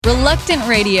Reluctant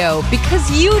Radio,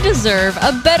 because you deserve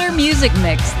a better music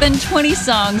mix than 20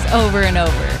 songs over and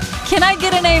over. Can I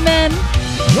get an amen?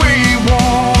 We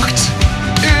walked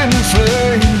in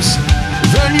flames,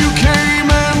 then you came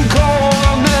and called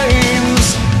our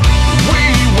names. We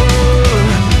were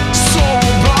so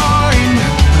blind,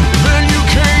 then you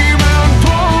came and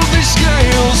pulled the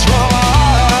scales from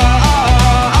our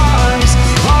eyes.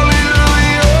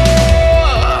 Hallelujah.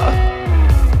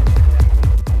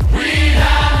 We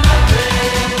have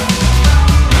nothing.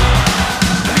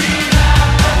 We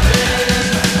have nothing.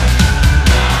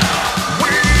 We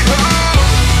have,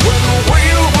 when the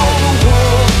weight of all the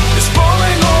world is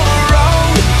falling all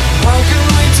around, how can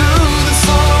we do this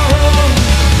on our own?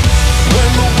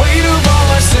 When the weight of all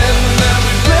our sin that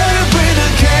we better breathe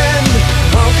again,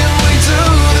 how can we do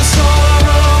this on our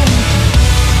own?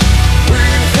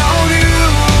 Without you,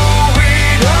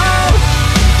 we'd have,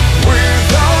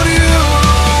 without you,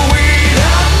 we'd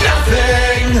have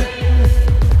nothing.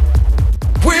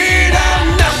 We'd have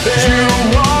nothing. You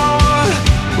are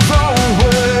the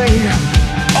way,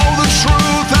 all the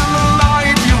truth and the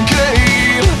life you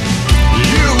gave.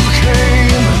 You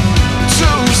came to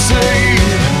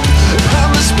save, and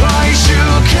this price you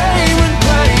came and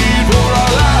paid for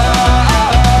our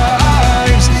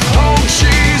lives. Oh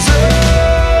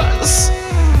Jesus.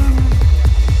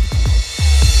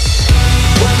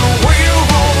 When the weight of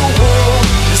all the world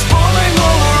is falling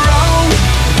all around,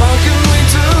 how can we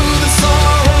do this on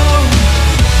our own?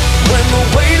 When the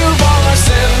weight of all our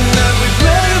sin that we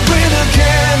better breathe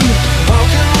again, how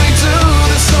can we do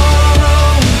this on our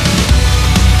own?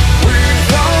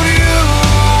 Without you,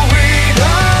 we'd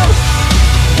have,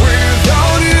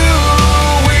 without you,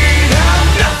 we'd have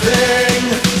nothing.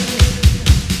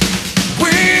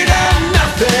 We'd have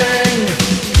nothing.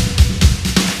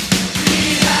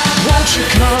 Won't you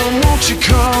come, won't you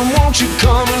come, won't you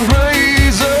come and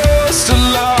raise us to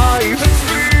life?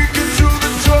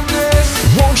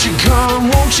 Won't you come,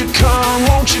 won't you come,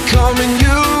 won't you come and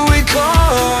you we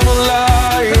come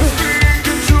alive?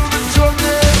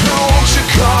 Won't you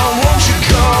come, won't you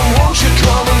come, won't you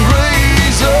come and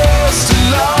raise us to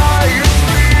life?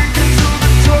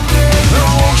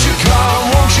 Won't you come,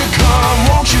 won't you come,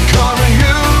 won't you come and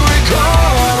you we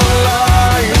come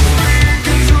alive?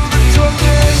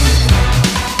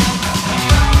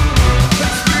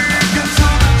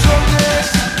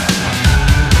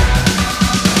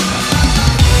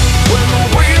 When the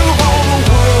weight of all the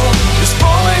world is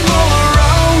falling all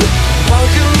around, how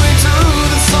can we do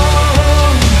this on our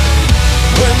own?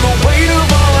 When the weight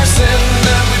of all our sin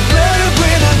that we better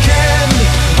breathe again,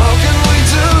 how can we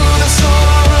do this on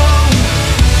our own?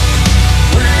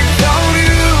 Without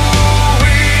you,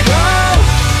 we'd have,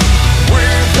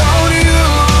 without you,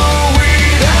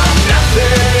 we'd have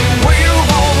nothing. Weight of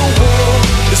all the world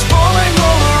is falling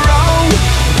all around,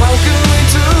 how can we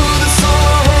do this on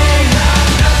our own?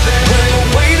 When the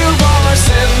weight of all our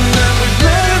sin that we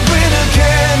better breathe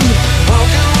again, how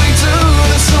can we do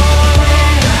this on our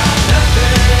own?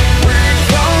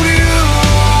 Without you,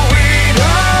 we'd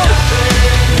have,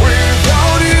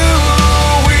 without you,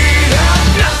 we'd have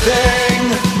nothing.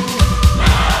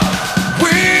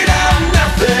 We'd have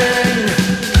nothing.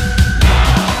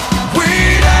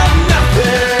 We'd have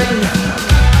nothing.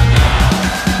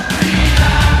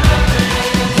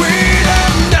 We'd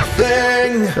have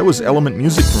nothing. That was Element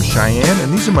Music from Cheyenne,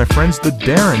 and these are my friends the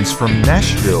Darrens from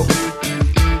Nashville.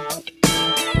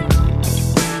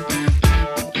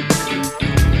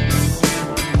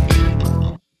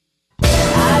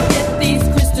 I get these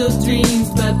crystal dreams,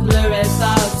 but blurry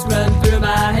thoughts run through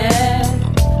my head.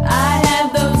 I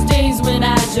have those days when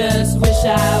I just wish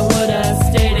I would have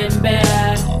stayed in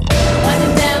bed.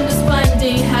 Walking down this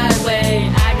winding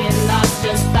highway, I get lost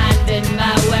just finding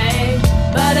my way.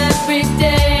 But every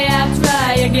day I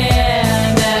try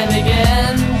again and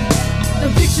again. The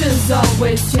picture's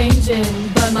always changing,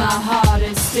 but my heart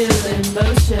is still in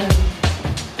motion.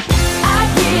 I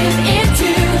give into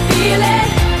the feeling,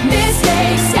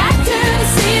 mistakes stack to the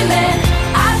ceiling.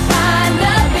 I find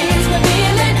love is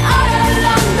revealing all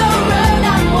along the road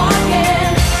I'm walking.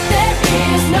 There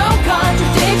is no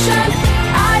contradiction.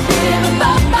 I live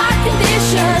above my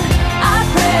condition. I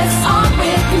press on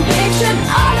with conviction.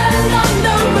 All along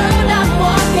the road I'm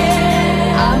walking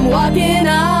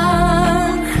on.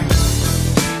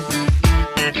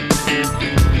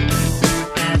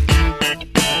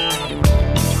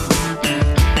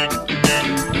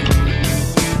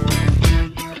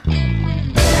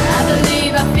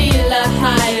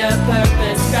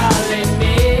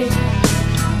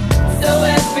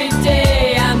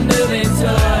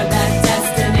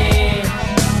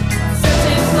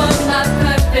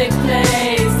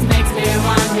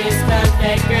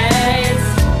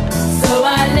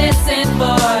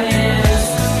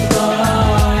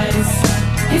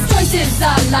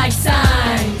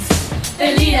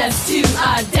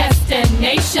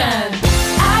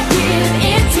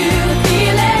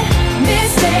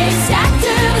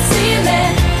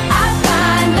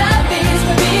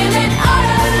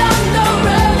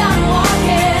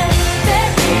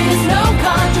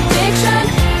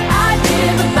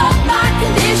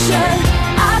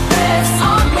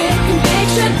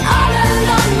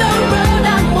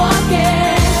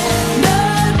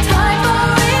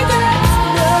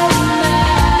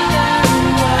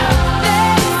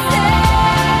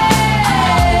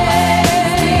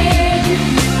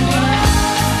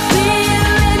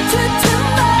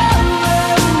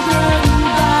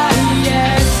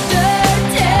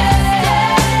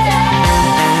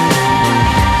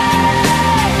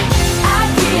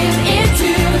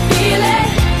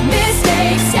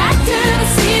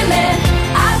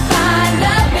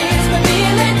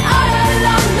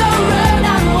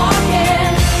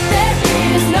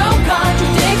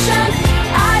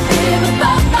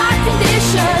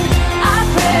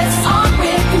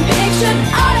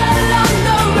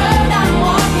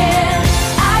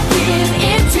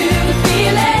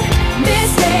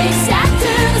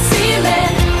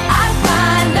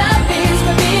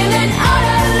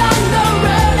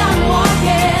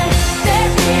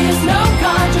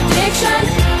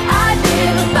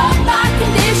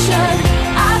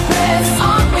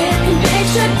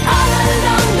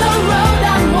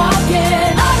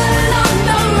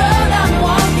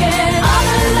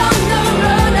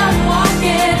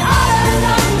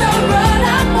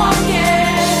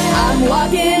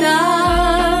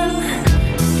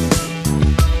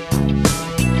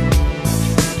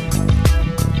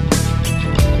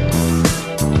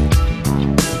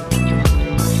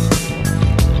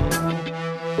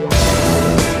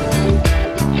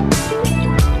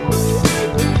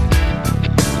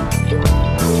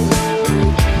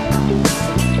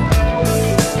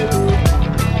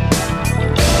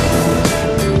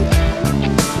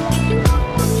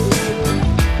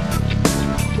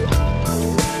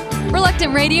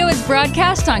 Reluctant Radio is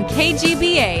broadcast on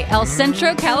KGBA, El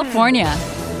Centro, California.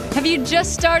 Have you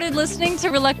just started listening to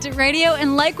Reluctant Radio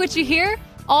and like what you hear?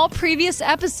 All previous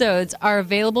episodes are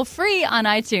available free on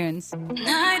iTunes.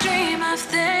 I dream of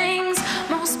things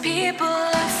most people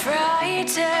are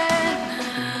frightened.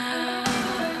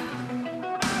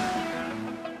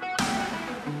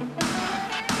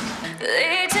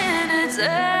 Latent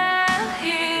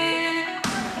here,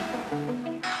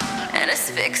 an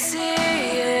asphyxiating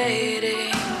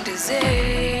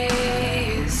disease.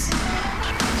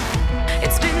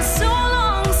 It's been so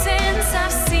long since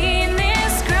I've seen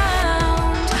this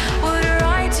ground. What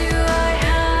right do I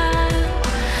have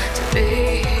to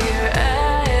be here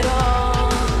at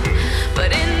all?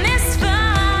 But in this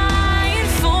fight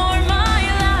for my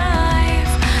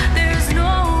life, there's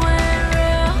nowhere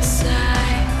else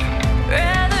I'd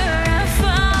rather have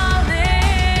fallen.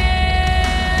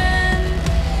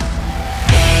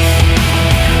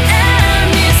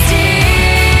 Amnesty,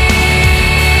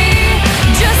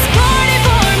 just party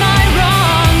for my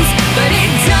wrongs, but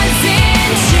it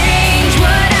doesn't change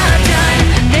what I've done.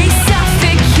 They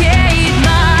suffocate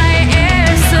my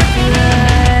air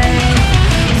supply,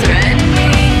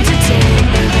 threatening to take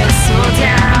the vessel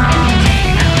down.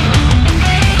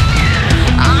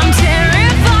 I'm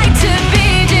terrified to be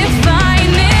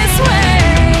defined this way.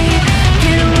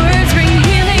 Can words bring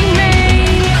healing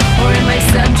rain, or am I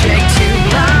subject to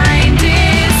blind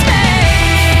dismay?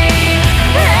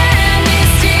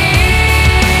 Amnesty,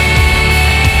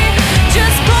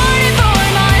 just party for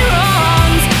my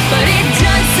wrongs, but it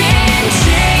doesn't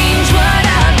change what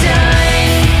I've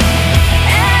done.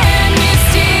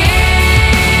 Amnesty,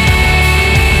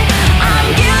 I'm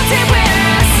guilty where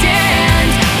I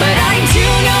stand, but I do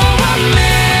know a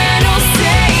man will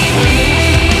save me.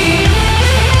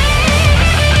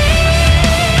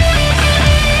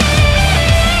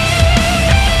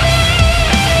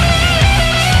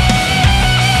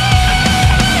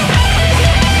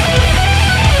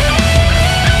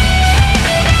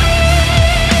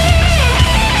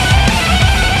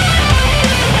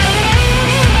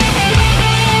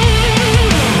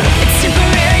 It's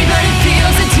temporary, but it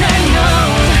feels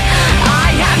eternal.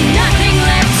 I have nothing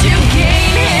left to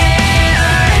gain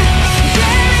here.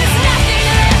 There is nothing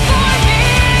left for me.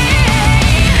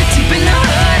 Deep in the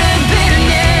heart of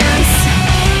bitterness,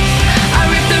 I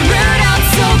rip the root out,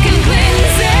 soak and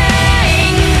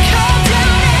cleansing. Call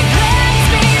down and cleanse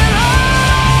me, Lord.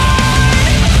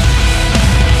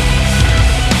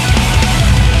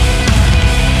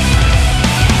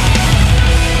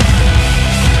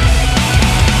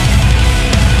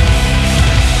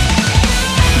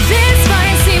 This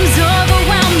fight seems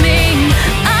overwhelming.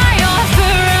 I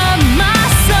offer up my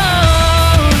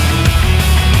soul.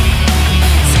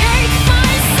 Take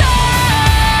my soul.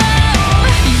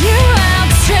 You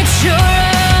outstretch your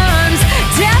arms.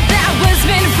 Death that was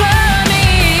meant for me.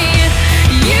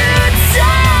 You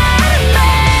taught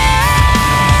me.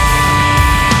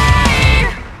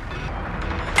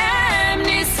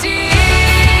 Amnesty,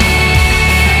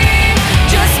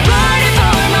 just pardon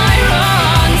for my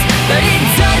wrongs, but it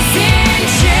doesn't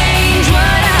change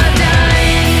what I've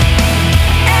done.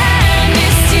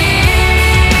 Amnesty,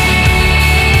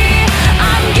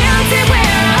 I'm guilty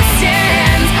where I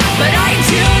stand, but I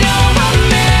do know a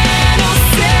man will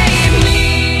save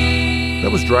me.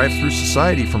 That was Drive Through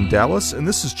Society from Dallas, and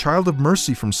this is Child of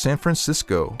Mercy from San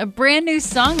Francisco. A brand new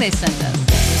song they sent us.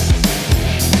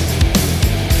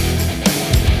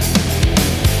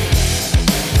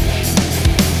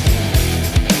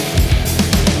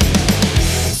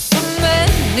 So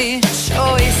many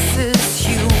choices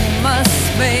you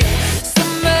must make, so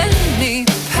many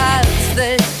paths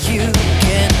that you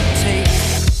can take.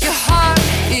 Your heart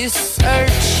is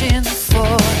searching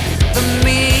for the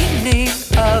meaning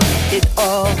of it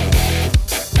all.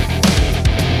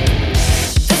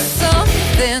 There's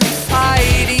something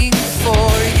fighting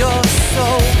for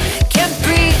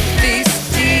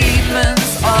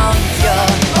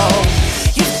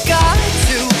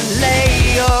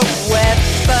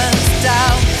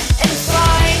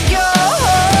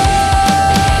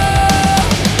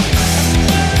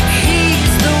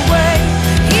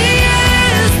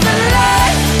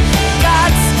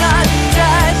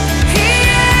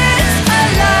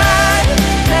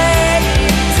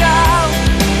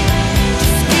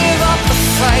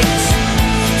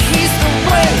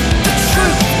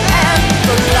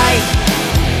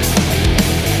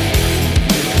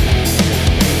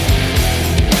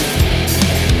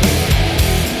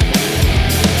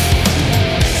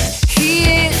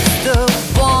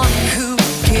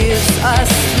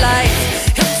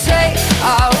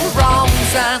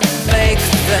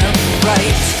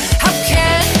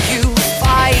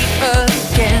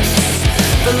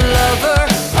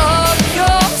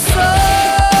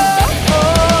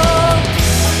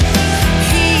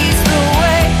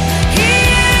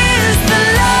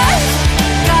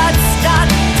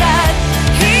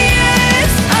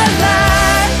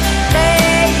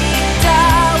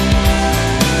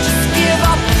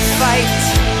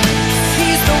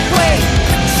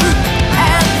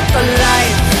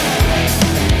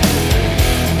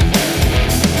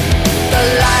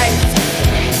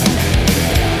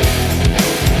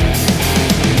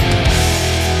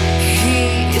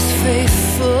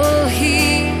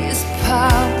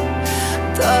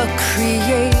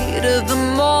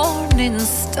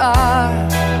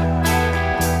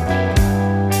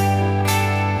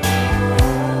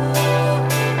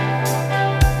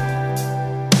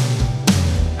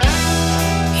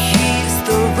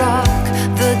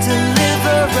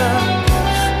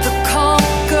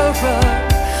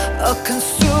a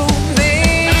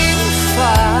consuming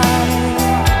fire,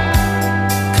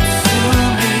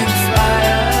 consuming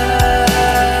fire.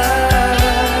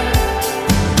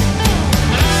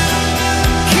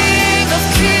 King of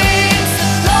kings,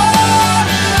 Lord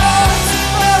of lords,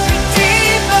 a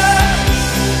redeemer,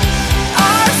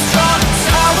 our strong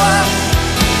tower,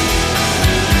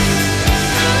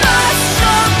 my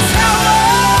strong tower.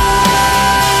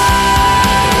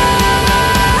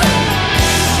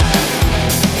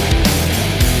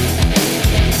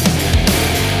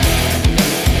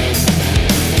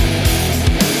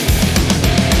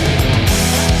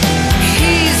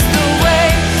 He's the way,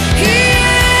 He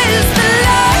is the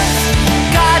life.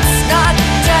 God's not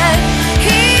dead,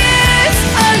 He is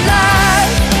alive.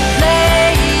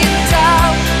 Lay it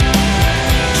down,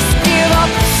 just give up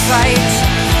the fight,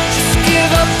 just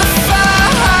give up the fight.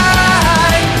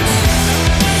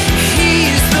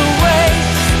 He's the way,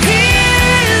 He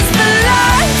is the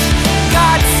life.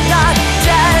 God's not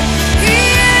dead, He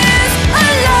is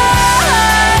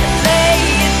alive. Lay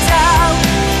it down,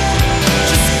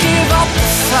 just give up the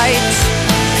fight,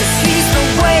 'cause He's the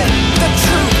way, the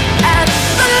truth, and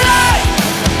the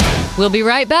life. We'll be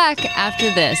right back after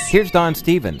this. Here's Don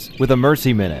Stevens with a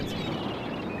Mercy Minute.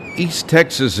 East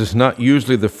Texas is not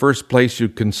usually the first place you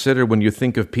consider when you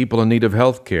think of people in need of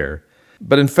health care.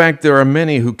 But in fact, there are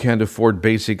many who can't afford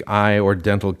basic eye or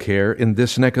dental care in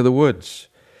this neck of the woods.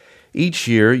 Each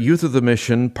year, Youth of the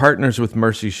Mission partners with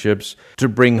Mercy Ships to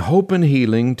bring hope and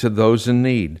healing to those in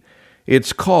need.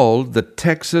 It's called the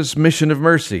Texas Mission of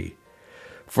Mercy.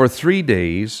 For 3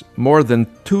 days, more than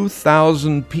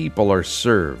 2,000 people are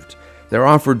served. They're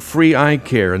offered free eye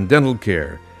care and dental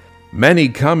care. Many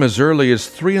come as early as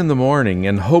 3 in the morning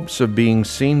in hopes of being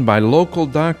seen by local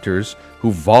doctors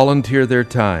who volunteer their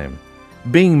time.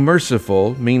 Being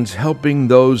merciful means helping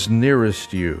those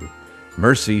nearest you.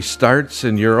 Mercy starts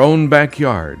in your own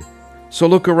backyard. So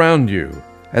look around you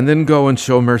and then go and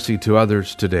show mercy to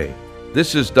others today.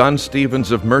 This is Don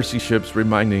Stevens of Mercy Ships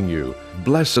reminding you,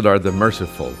 blessed are the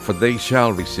merciful, for they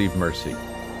shall receive mercy.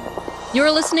 You're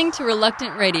listening to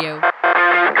Reluctant Radio.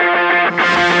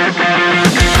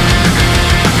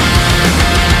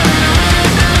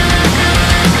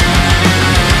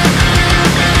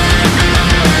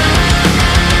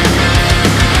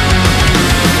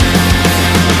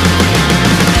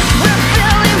 We're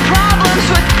filling problems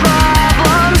with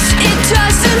problems. It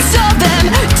doesn't solve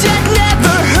them. Death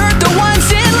never hurt the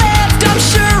ones it left. I'm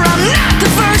sure I'm not the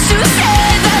first to say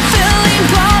that filling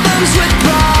problems with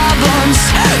problems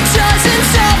doesn't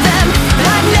solve them.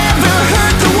 I never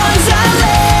hurt the ones I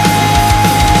left.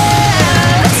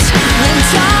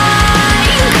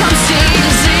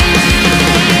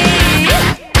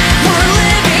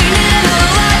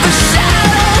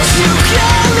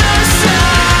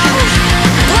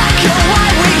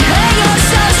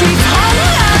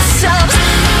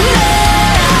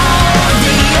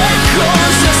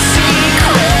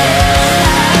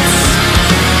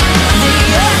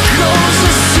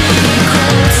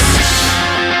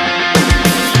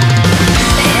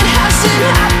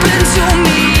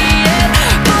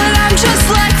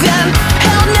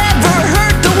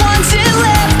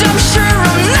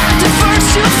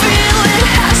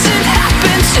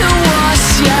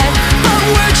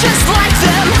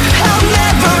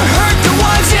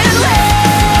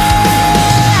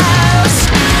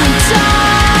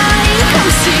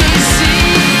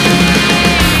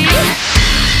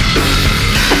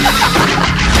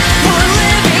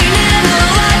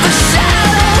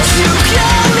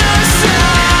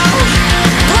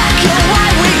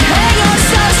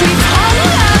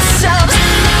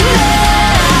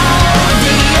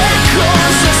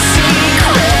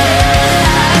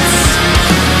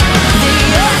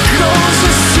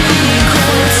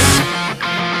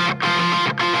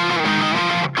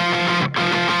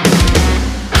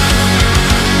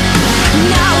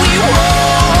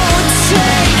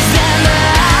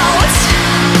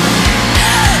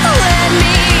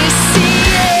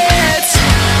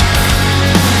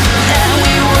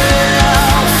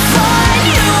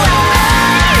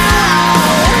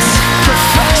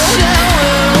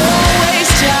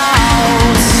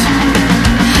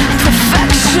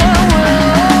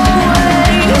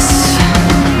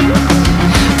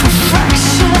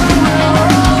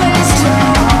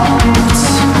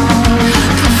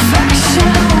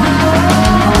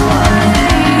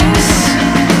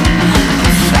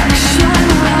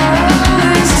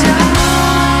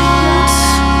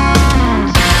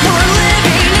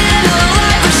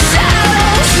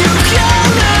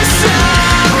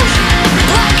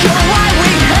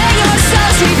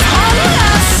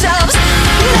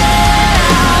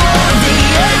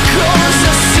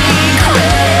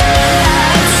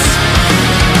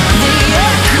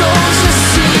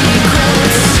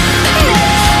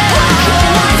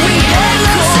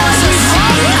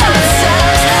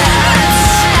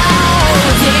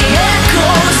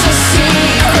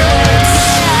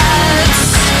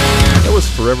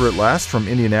 Forever at Last from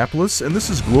Indianapolis, and this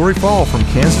is Glory Fall from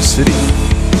Kansas City.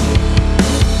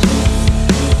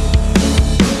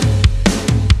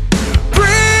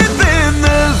 Breathe in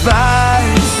the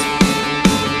vibes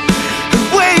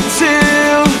and wait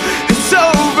till it's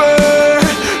over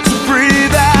to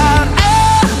breathe out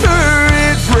after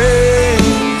it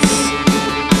rains.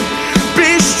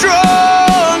 Be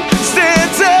strong,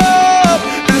 stand up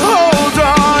and hold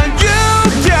on. You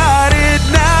got it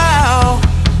now.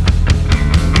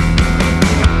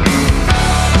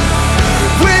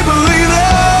 We believe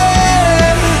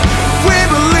it. We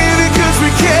believe it 'cause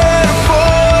we can't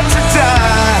afford to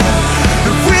die.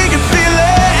 And we can feel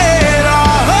it.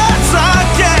 Our hearts are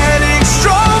getting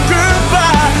stronger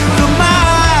by the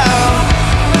mile.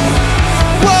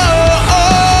 Whoa.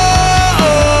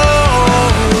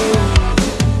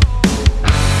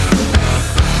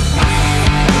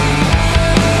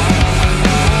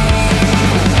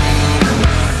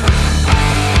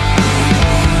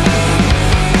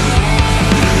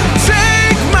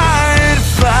 Take my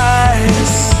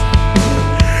advice.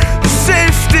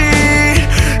 Safety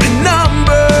in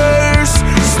numbers.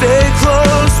 Stay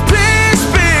close. Peace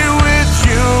be with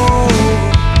you.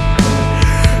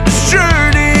 This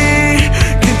journey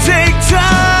can take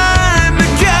time to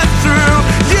get through.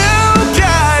 You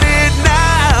got it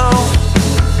now.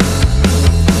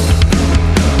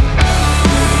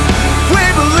 We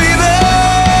believe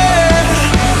it.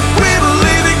 We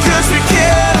believe it 'cause we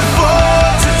can't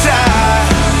afford to die.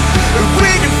 And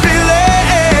we can feel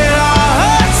it. Our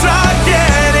hearts are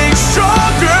getting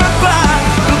stronger by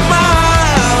the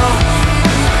mile.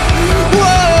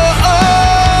 Whoa.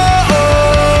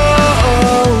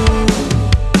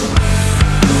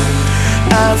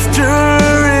 After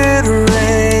it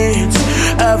rains,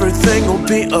 everything will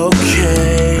be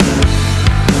okay.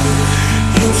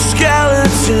 Your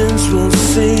skeletons will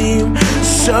seem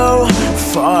so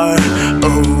far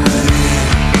away.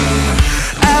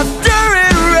 After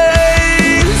it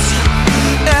rains,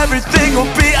 everything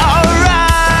will be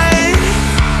alright.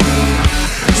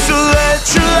 So let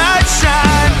your light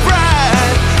shine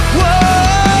bright.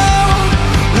 Whoa,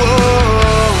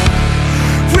 whoa.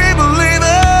 We believe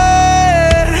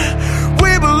it.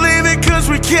 We believe it 'cause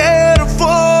we can't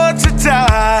afford to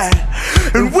die.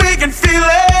 And we can feel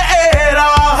it.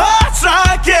 Our hearts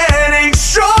are getting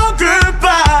stronger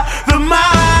by the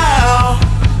mile.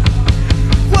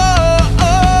 Whoa.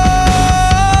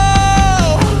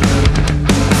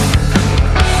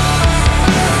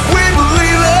 We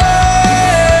believe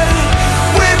it.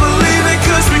 We believe it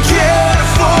 'cause we can't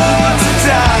afford to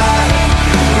die.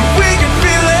 And we can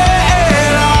feel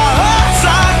it. Our hearts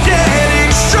are getting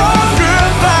stronger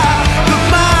by the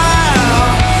mile.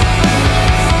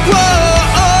 Whoa.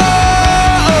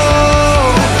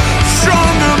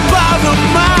 Stronger by the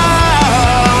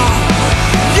mile.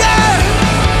 Yeah.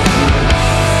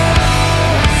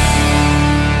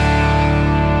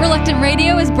 Reluctant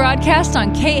Radio is broadcast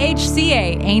on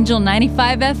KHCA Angel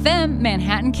 95 FM,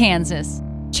 Manhattan, Kansas.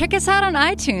 Check us out on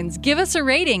iTunes, give us a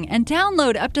rating, and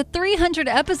download up to 300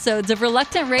 episodes of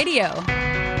Reluctant Radio.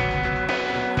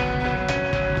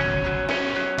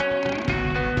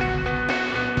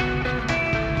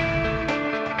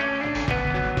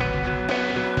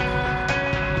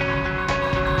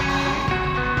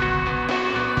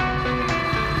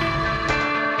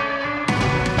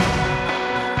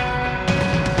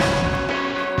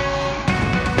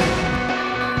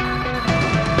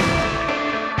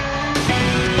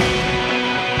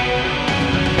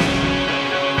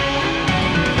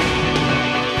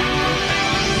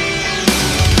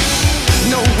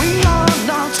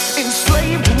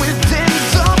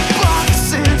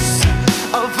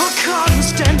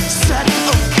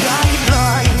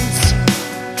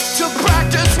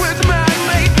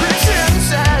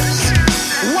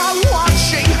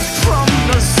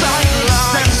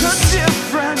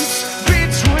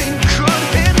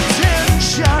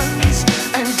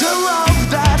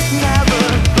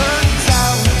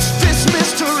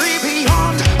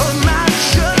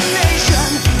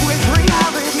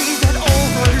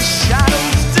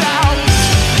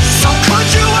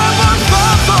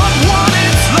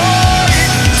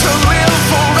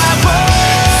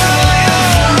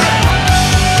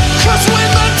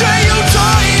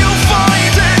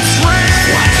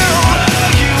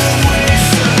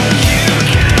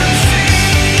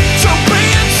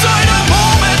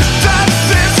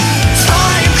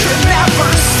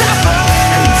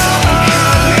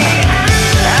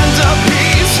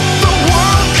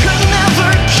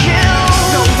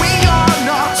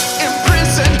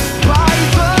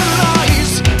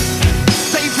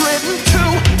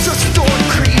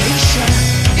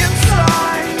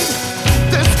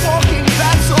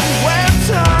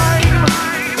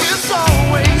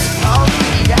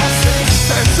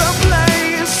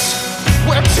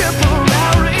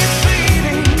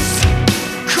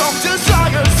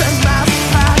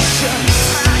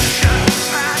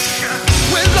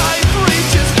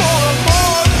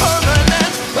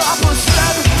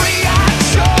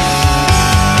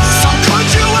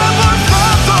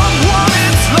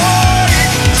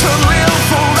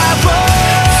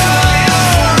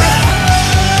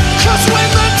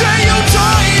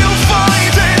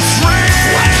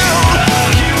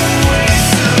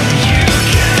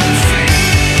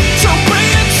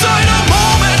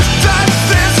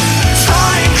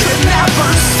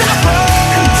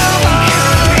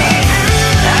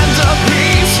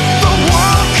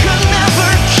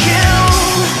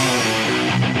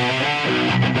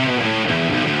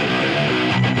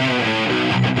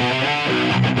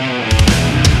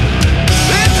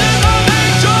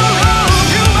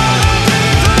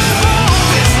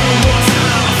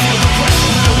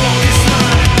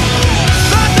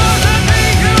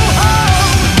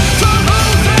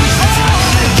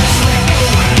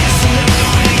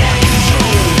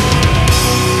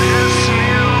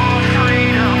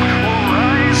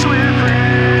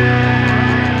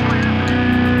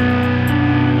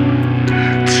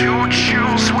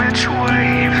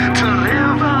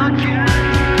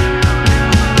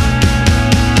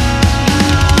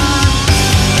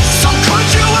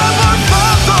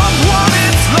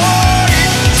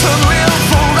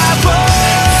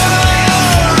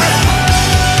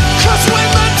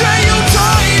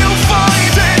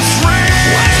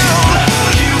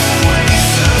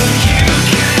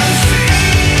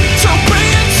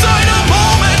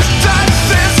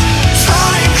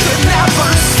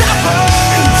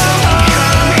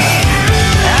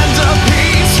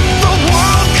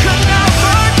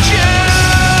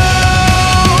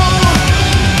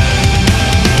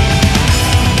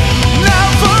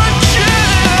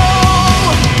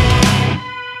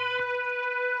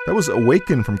 was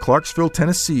Awaken from Clarksville,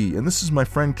 Tennessee, and this is my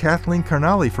friend Kathleen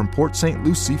Carnali from Port St.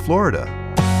 Lucie, Florida.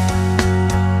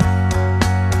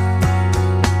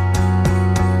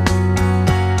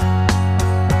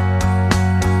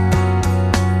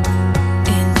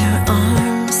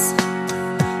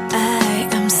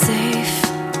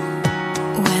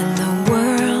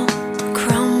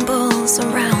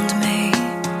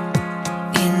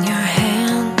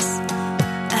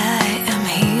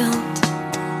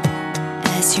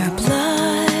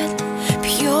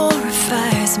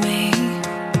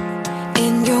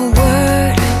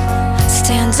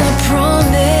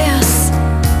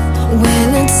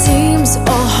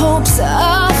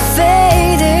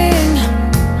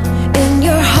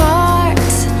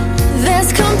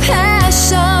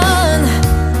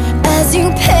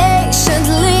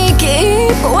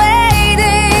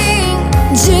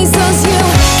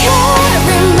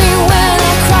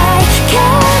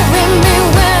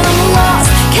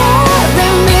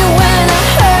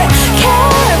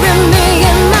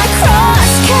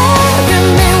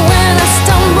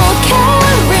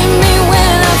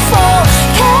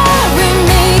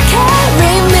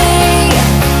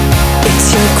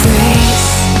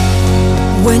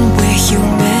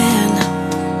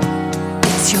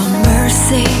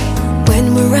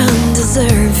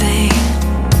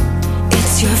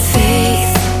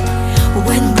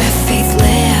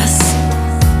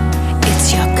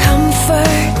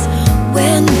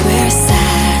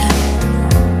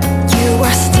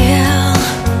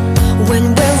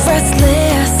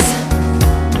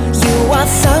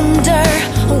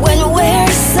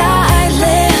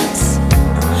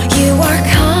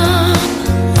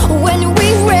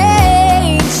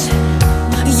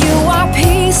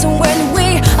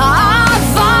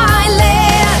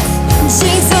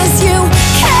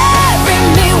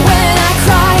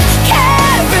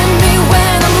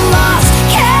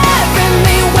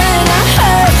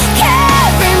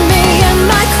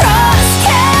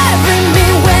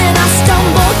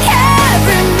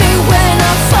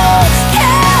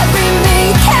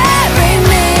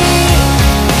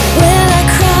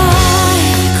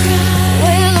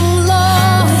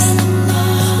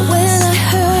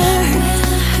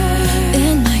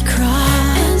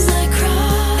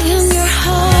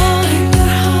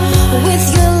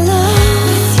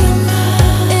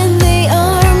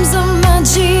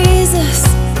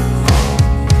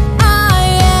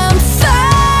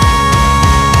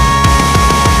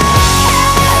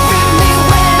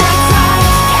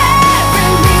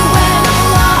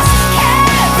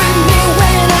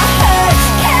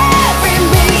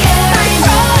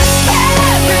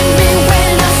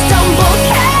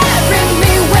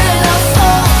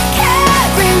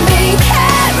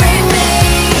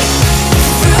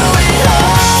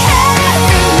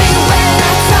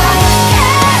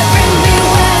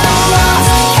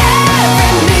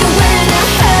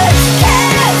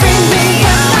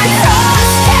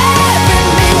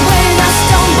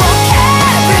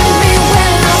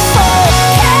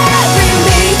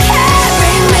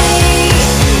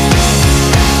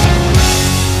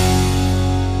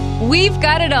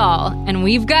 And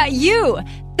we've got you.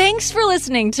 Thanks for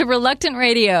listening to Reluctant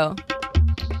Radio.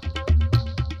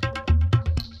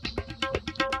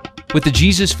 With the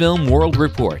Jesus Film World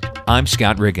Report, I'm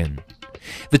Scott Riggin.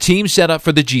 The team set up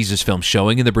for the Jesus Film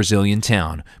showing in the Brazilian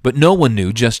town, but no one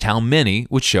knew just how many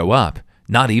would show up,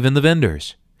 not even the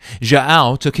vendors.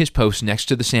 João took his post next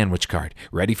to the sandwich cart,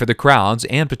 ready for the crowds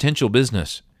and potential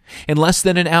business. In less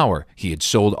than an hour, he had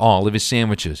sold all of his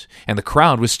sandwiches, and the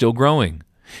crowd was still growing.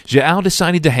 João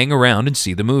decided to hang around and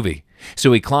see the movie,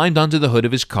 so he climbed onto the hood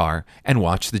of his car and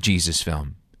watched the Jesus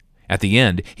Film. At the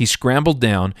end, he scrambled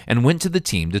down and went to the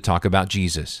team to talk about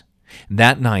Jesus.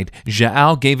 That night,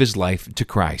 João gave his life to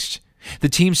Christ. The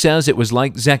team says it was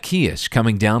like Zacchaeus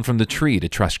coming down from the tree to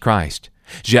trust Christ.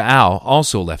 João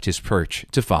also left his perch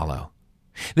to follow.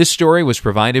 This story was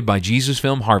provided by Jesus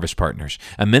Film Harvest Partners,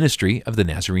 a ministry of the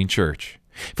Nazarene Church.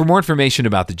 For more information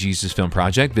about the Jesus Film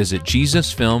Project, visit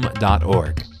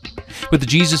jesusfilm.org. With the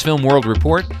Jesus Film World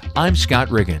Report, I'm Scott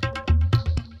Riggin.